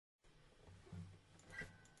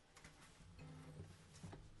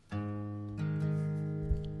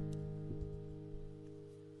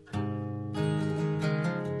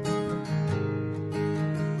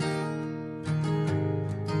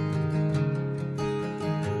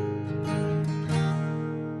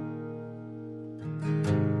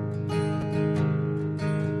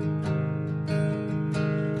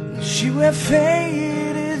She wear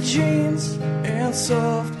faded jeans and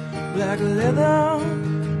soft black leather,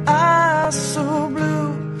 eyes so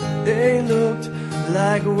blue they looked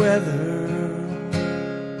like weather.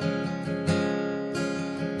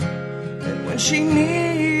 And when she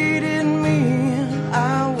needed me,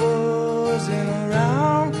 I wasn't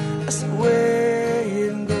around. That's the way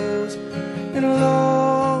it goes in a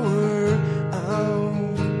lower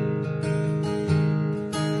out.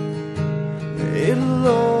 It'll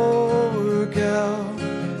all work out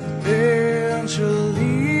eventually.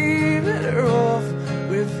 Better off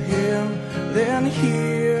with him than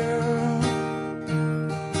here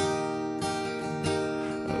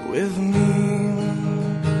with me.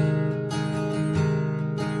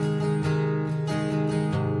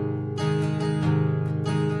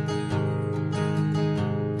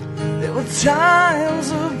 There were times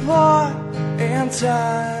apart and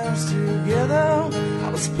times together. I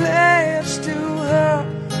was pledged to her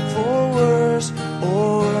for worse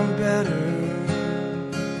or better.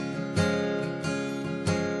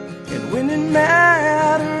 And when it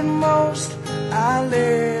mattered most, I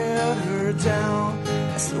let her down.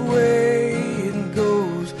 That's the way it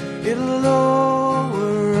goes. It'll all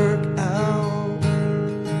work out.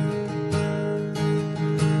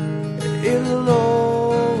 It'll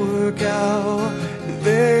all work out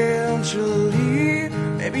eventually.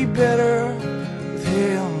 Maybe better with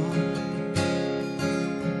him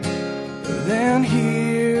than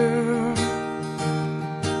here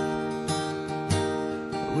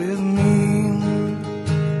with me.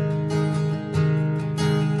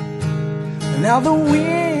 Now the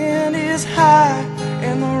wind is high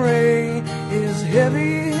and the rain is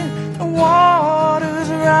heavy. The water's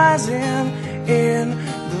rising in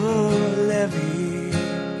the levee.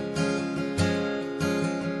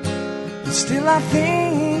 And still I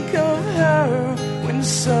think of her when the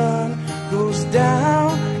sun goes down.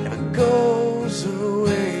 Never goes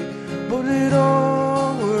away, but it all